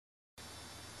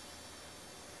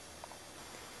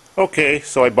Okay,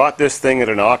 so I bought this thing at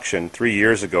an auction 3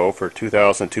 years ago for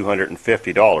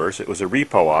 $2,250. It was a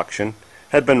repo auction.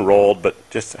 Had been rolled, but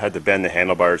just had to bend the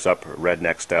handlebars up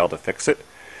redneck style to fix it.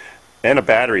 And a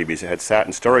battery because it had sat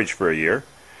in storage for a year.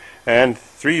 And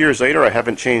 3 years later I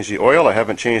haven't changed the oil, I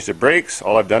haven't changed the brakes.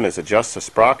 All I've done is adjust the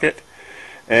sprocket.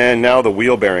 And now the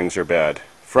wheel bearings are bad.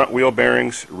 Front wheel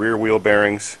bearings, rear wheel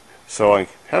bearings. So I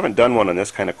haven't done one on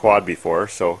this kind of quad before,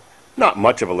 so not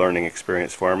much of a learning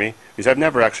experience for me, because I've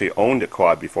never actually owned a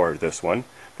quad before this one,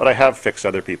 but I have fixed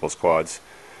other people's quads.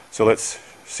 So let's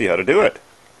see how to do it.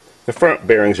 The front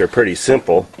bearings are pretty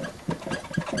simple,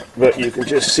 but you can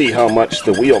just see how much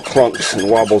the wheel clunks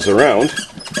and wobbles around.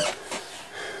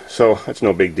 So that's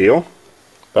no big deal.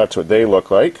 That's what they look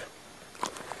like.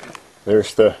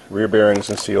 There's the rear bearings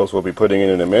and seals we'll be putting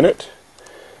in a minute.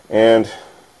 And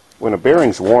when a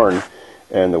bearing's worn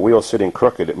and the wheel's sitting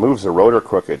crooked, it moves the rotor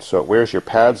crooked, so it wears your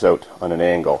pads out on an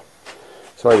angle.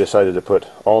 So I decided to put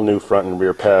all new front and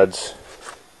rear pads,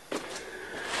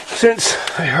 since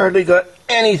I hardly got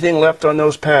anything left on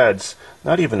those pads,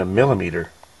 not even a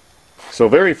millimeter. So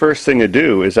very first thing to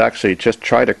do is actually just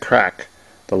try to crack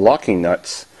the locking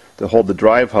nuts to hold the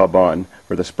drive hub on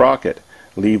for the sprocket.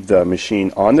 Leave the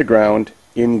machine on the ground,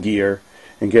 in gear,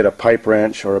 and get a pipe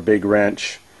wrench or a big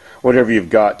wrench, whatever you've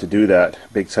got to do that,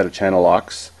 big set of channel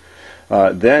locks.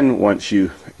 Then once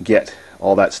you get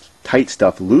all that tight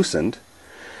stuff loosened,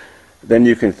 then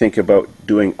you can think about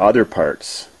doing other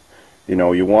parts. You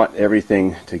know, you want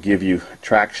everything to give you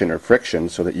traction or friction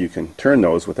so that you can turn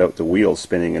those without the wheels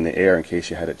spinning in the air in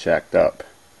case you had it jacked up.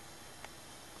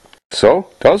 So,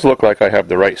 it does look like I have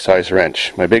the right size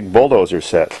wrench. My big bulldozer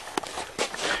set.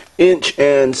 1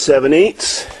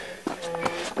 7/8.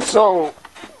 So,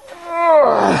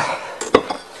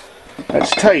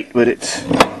 that's tight, but it's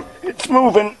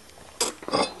moving.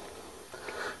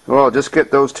 Well, I'll just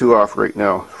get those two off right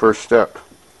now. First step.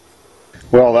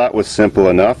 Well, that was simple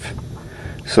enough.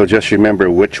 So just remember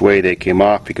which way they came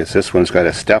off, because this one's got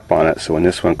a step on it, so when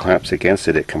this one clamps against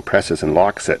it, it compresses and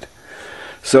locks it.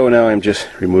 So now I'm just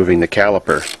removing the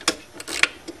caliper.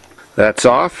 That's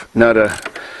off. Now to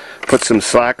put some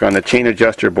slack on the chain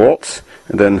adjuster bolts,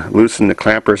 and then loosen the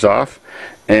clampers off,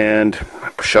 and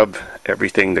shove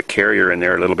everything, the carrier in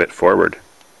there, a little bit forward.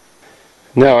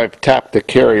 Now I've tapped the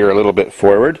carrier a little bit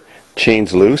forward.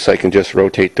 Chain's loose. I can just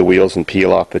rotate the wheels and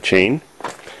peel off the chain.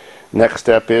 Next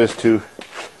step is to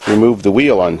remove the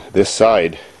wheel on this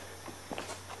side.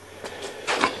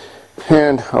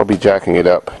 And I'll be jacking it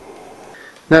up.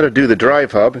 Now to do the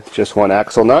drive hub, it's just one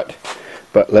axle nut,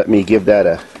 but let me give that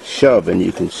a shove and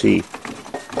you can see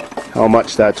how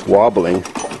much that's wobbling.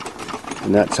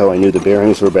 And that's how I knew the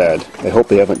bearings were bad. I hope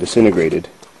they haven't disintegrated.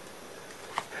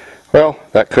 Well,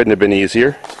 that couldn't have been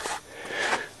easier.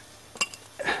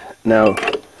 Now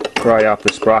pry off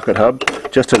the sprocket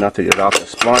hub, just enough to get off the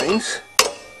splines.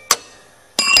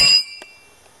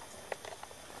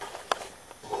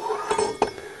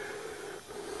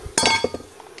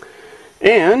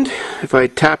 And if I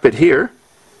tap it here,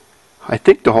 I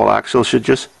think the whole axle should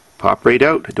just pop right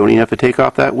out. I don't even have to take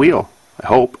off that wheel. I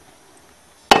hope.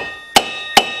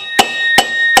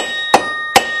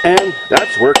 And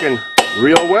that's working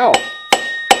real well.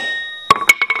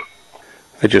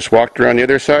 I just walked around the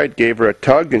other side, gave her a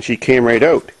tug, and she came right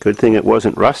out. Good thing it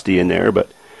wasn't rusty in there, but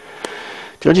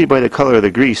judging by the color of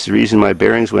the grease, the reason my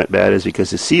bearings went bad is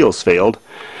because the seals failed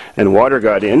and water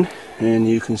got in, and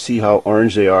you can see how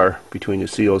orange they are between the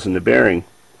seals and the bearing.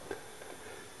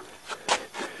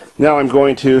 Now I'm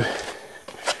going to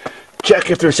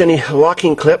check if there's any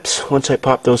locking clips once I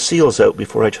pop those seals out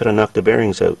before I try to knock the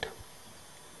bearings out.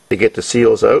 To get the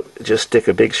seals out, just stick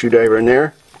a big screwdriver in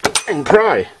there and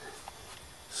pry.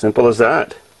 Simple as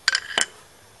that.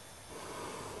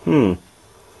 I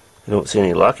don't see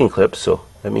any locking clips, so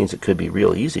that means it could be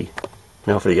real easy.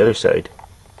 Now for the other side.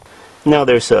 Now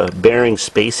there's a bearing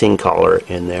spacing collar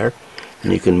in there,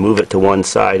 and you can move it to one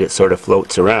side, it sort of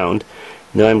floats around.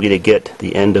 Now I'm going to get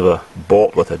the end of a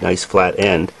bolt with a nice flat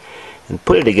end and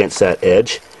put it against that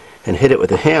edge and hit it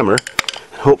with a hammer,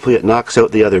 and hopefully it knocks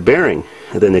out the other bearing.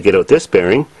 And then to get out this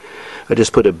bearing, I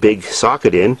just put a big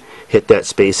socket in, hit that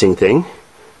spacing thing,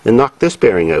 and knock this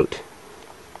bearing out.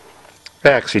 I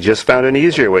actually just found an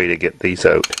easier way to get these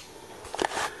out.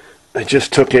 I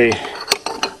just took a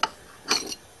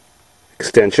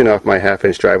extension off my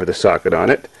 1/2-inch drive with a socket on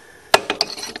it,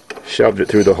 shoved it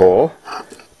through the hole,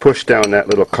 pushed down that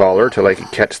little collar till I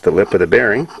could catch the lip of the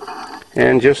bearing,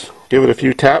 and just give it a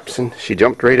few taps and she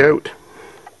jumped right out.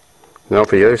 Now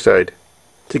for the other side.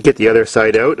 To get the other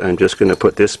side out, I'm just going to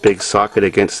put this big socket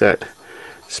against that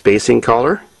spacing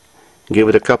collar and give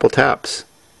it a couple taps.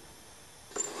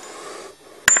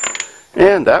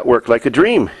 And that worked like a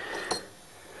dream.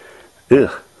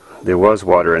 Ugh, there was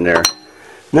water in there.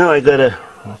 Now I gotta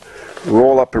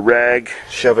roll up a rag,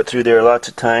 shove it through there lots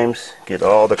of times, get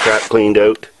all the crap cleaned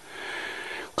out,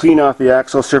 clean off the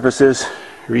axle surfaces,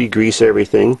 re-grease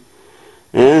everything,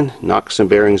 and knock some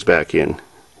bearings back in.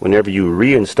 Whenever you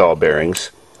reinstall bearings,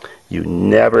 you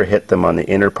never hit them on the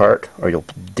inner part, or you'll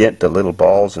dent the little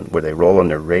balls where they roll in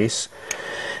their race,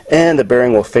 and the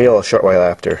bearing will fail a short while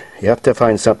after. You have to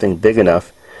find something big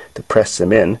enough to press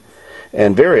them in,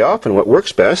 and very often what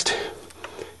works best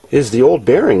is the old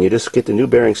bearing. You just get the new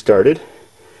bearing started,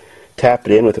 tap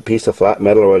it in with a piece of flat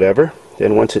metal or whatever,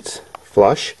 then once it's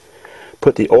flush,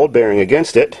 put the old bearing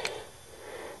against it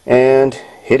and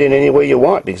hit it any way you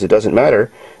want, because it doesn't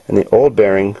matter, and the old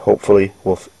bearing hopefully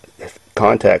will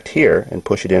contact here and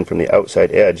push it in from the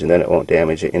outside edge, and then it won't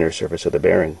damage the inner surface of the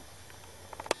bearing.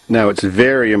 Now it's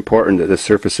very important that the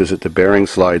surfaces that the bearing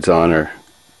slides on are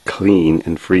clean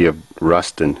and free of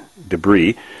rust and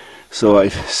debris, so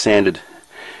I've sanded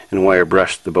and wire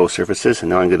brushed the both surfaces, and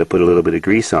now I'm going to put a little bit of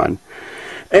grease on.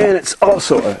 And it's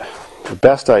also the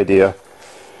best idea,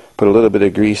 put a little bit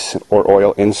of grease or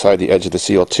oil inside the edge of the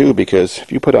seal too, because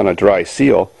if you put on a dry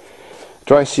seal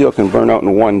can burn out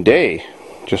in one day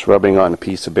just rubbing on a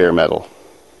piece of bare metal.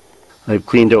 I've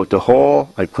cleaned out the hole,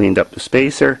 I've cleaned up the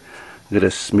spacer, I'm going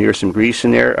to smear some grease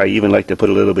in there. I even like to put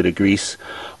a little bit of grease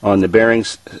on the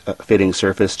bearings fitting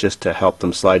surface just to help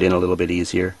them slide in a little bit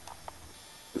easier.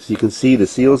 So you can see the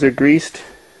seals are greased.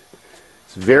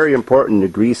 It's very important to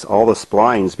grease all the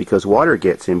splines, because water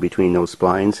gets in between those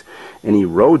splines and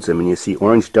erodes them, and you see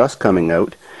orange dust coming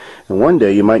out. And one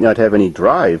day you might not have any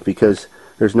drive because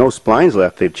there's no splines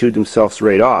left. They've chewed themselves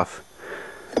right off.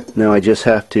 Now I've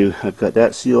got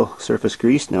that seal surface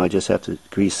greased. Now I just have to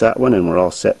grease that one, and we're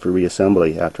all set for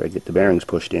reassembly after I get the bearings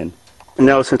pushed in.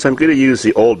 Now, since I'm going to use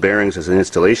the old bearings as an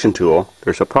installation tool,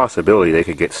 there's a possibility they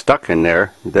could get stuck in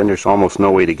there, then there's almost no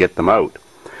way to get them out.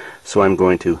 So I'm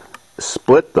going to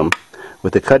split them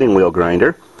with a cutting wheel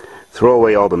grinder, throw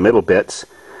away all the middle bits,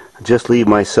 just leave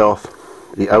myself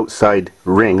the outside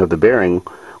ring of the bearing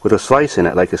with a slice in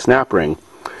it like a snap ring.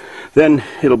 Then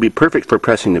it'll be perfect for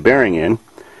pressing the bearing in,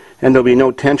 and there'll be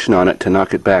no tension on it to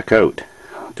knock it back out.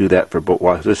 I'll do that for both.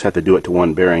 Well, I just have to do it to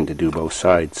one bearing to do both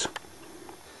sides.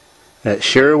 That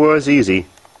sure was easy.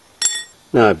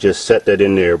 Now I've just set that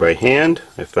in there by hand.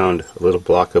 I found a little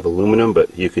block of aluminum,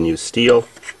 but you can use steel,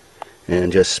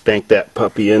 and just spank that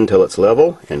puppy in till it's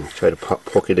level and try to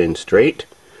poke it in straight.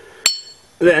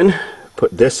 Then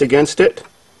put this against it,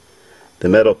 the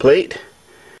metal plate,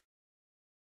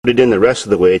 put it in the rest of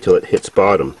the way till it hits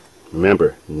bottom.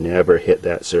 Remember, never hit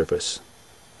that surface.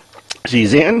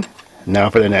 She's in. Now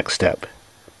for the next step.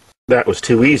 That was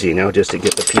too easy. Now just to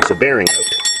get the piece of bearing out.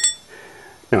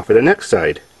 Now for the next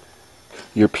side.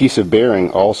 Your piece of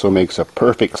bearing also makes a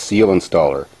perfect seal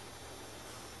installer.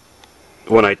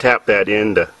 When I tapped that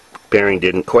in, the bearing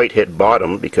didn't quite hit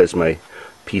bottom because my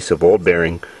piece of old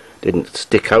bearing didn't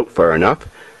stick out far enough.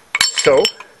 So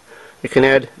I can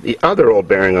add the other old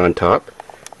bearing on top,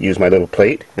 use my little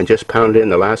plate, and just pound in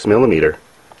the last millimeter.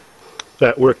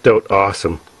 That worked out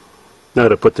awesome. Now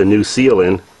to put the new seal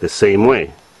in the same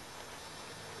way.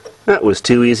 That was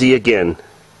too easy again.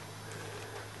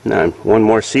 Now one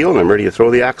more seal and I'm ready to throw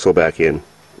the axle back in.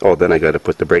 Oh, then I got to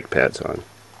put the brake pads on.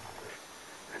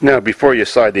 Now before you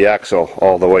slide the axle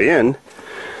all the way in,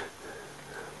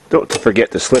 don't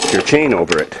forget to slip your chain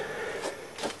over it.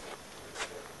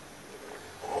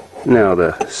 Now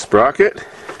the sprocket.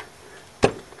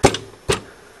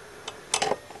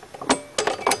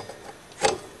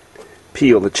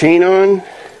 Peel the chain on.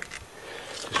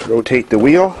 Just rotate the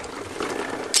wheel.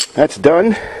 That's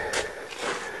done.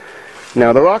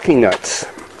 Now the locking nuts.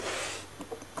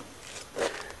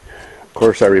 Of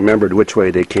course I remembered which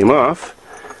way they came off.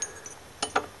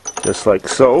 Just like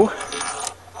so.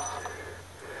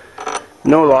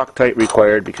 No Loctite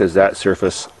required because that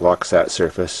surface locks that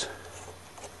surface.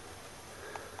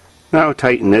 Now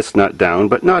tighten this nut down,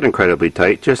 but not incredibly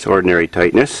tight, just ordinary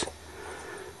tightness.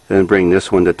 Then bring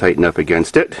this one to tighten up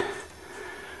against it.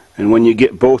 And when you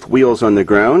get both wheels on the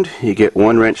ground, you get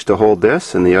one wrench to hold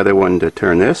this and the other one to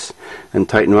turn this and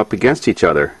tighten them up against each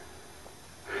other.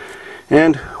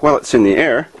 And while it's in the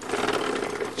air,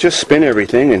 just spin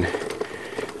everything and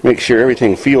make sure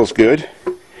everything feels good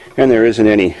and there isn't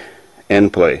any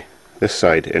end play. This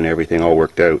side and everything all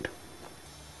worked out.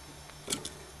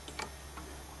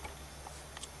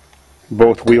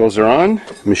 Both wheels are on,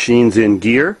 machine's in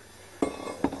gear.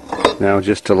 Now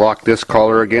just to lock this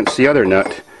collar against the other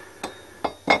nut.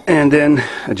 And then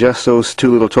adjust those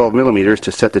two little 12 millimeters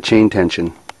to set the chain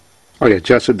tension. I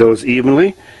adjusted those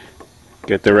evenly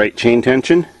Get the right chain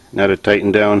tension. Now to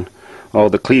tighten down all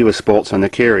the clevis bolts on the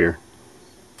carrier.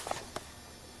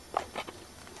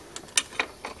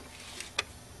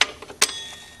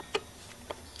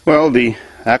 Well, the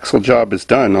axle job is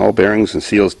done. All bearings and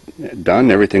seals done.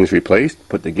 Everything's replaced,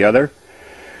 put together.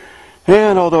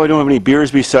 And although I don't have any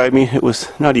beers beside me, it was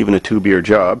not even a 2-beer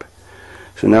job.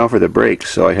 So now for the brakes.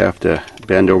 So I have to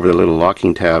bend over the little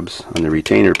locking tabs on the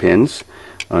retainer pins,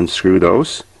 unscrew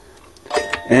those,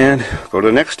 and go to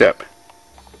the next step.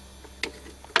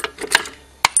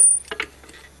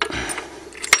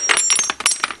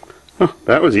 Oh,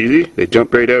 that was easy. They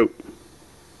jumped right out.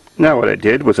 Now what I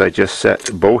did was I just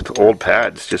set both old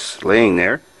pads just laying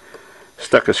there,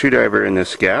 stuck a screwdriver in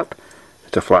this gap,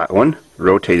 it's a flat one,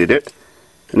 rotated it,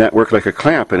 and that worked like a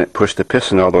clamp, and it pushed the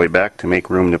piston all the way back to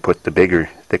make room to put the bigger,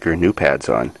 thicker new pads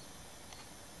on.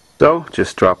 So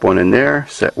just drop one in there,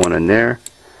 set one in there,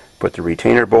 put the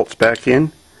retainer bolts back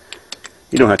in.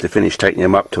 You don't have to finish tightening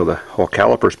them up till the whole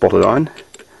caliper's bolted on,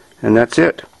 and that's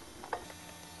it.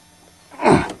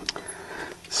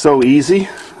 So easy.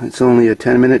 It's only a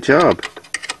 10-minute job.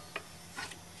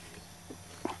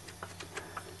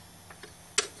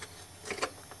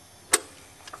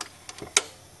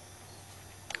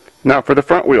 Now for the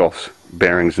front wheels,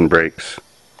 bearings and brakes.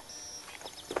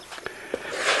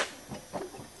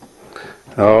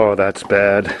 Oh, that's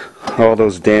bad. All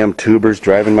those damn tubers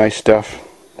driving my stuff.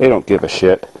 They don't give a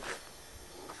shit.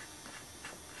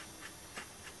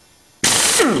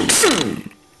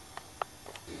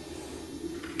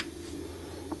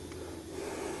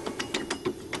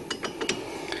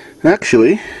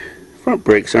 Actually, front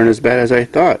brakes aren't as bad as I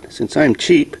thought. Since I'm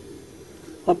cheap,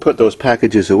 I'll put those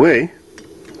packages away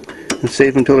and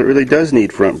save until it really does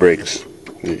need front brakes.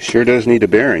 It sure does need a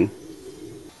bearing.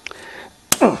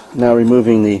 Now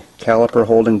removing the caliper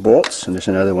holding bolts, and there's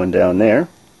another one down there.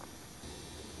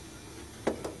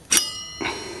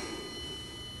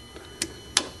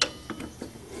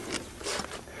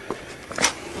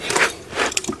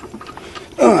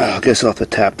 Oh, I guess I'll have to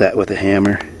tap that with a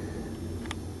hammer.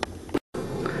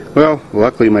 Well,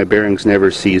 luckily my bearings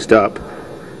never seized up.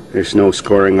 There's no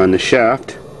scoring on the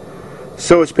shaft.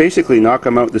 So it's basically knock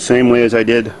them out the same way as I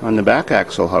did on the back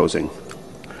axle housing.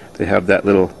 They have that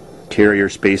little carrier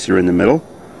spacer in the middle.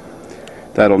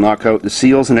 That'll knock out the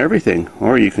seals and everything.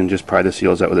 Or you can just pry the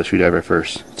seals out with a screwdriver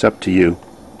first. It's up to you.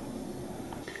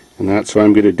 And that's how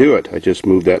I'm going to do it. I just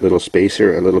move that little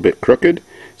spacer a little bit crooked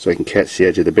so I can catch the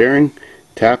edge of the bearing,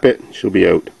 tap it, she'll be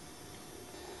out.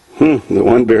 The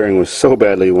one bearing was so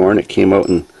badly worn it came out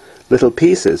in little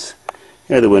pieces.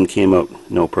 The other one came out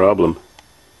no problem.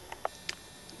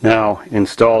 Now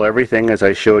install everything as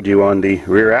I showed you on the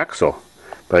rear axle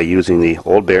by using the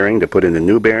old bearing to put in the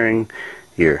new bearing,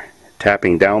 your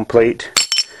tapping down plate,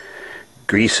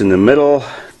 grease in the middle,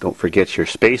 don't forget your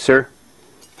spacer.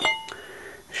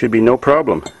 Should be no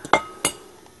problem.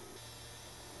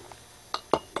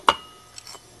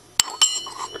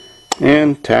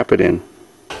 And tap it in.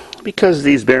 Because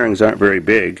these bearings aren't very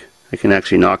big, I can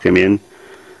actually knock them in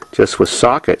just with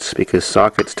sockets, because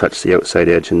sockets touch the outside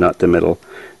edge and not the middle.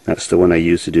 That's the one I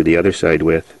use to do the other side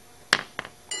with.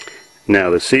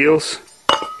 Now the seals,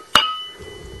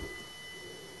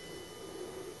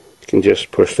 you can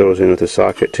just push those in with a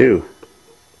socket too.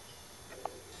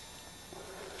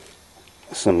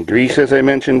 Some grease, as I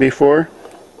mentioned before.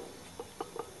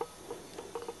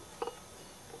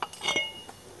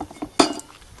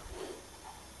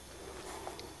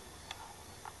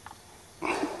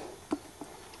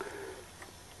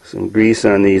 Some grease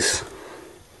on these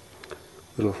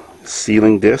little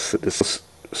sealing discs that this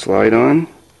slide on.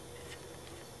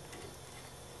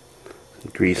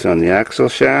 Some grease on the axle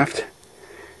shaft,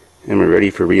 and we're ready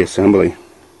for reassembly.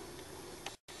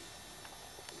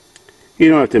 You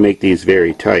don't have to make these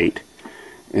very tight,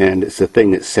 and it's the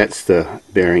thing that sets the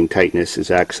bearing tightness is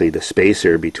actually the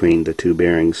spacer between the two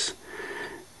bearings.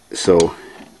 So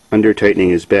under tightening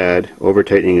is bad, over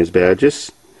tightening is bad.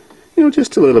 Just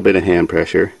just a little bit of hand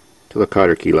pressure till the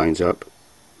cotter key lines up.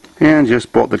 And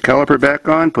just bolt the caliper back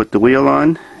on, put the wheel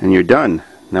on, and you're done.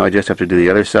 Now I just have to do the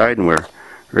other side and we're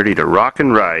ready to rock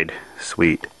and ride.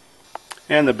 Sweet.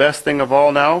 And the best thing of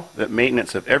all now, that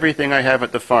maintenance of everything I have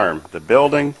at the farm. The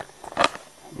building,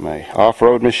 my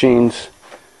off-road machines,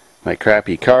 my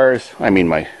crappy cars, I mean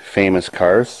my famous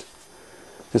cars,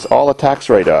 is all a tax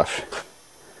write-off.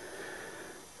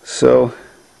 So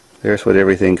there's what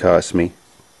everything cost me.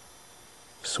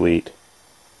 Sweet.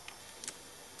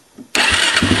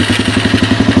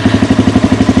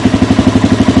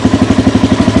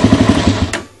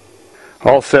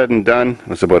 All said and done, it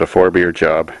was about a 4-beer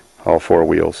job, all 4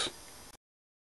 wheels.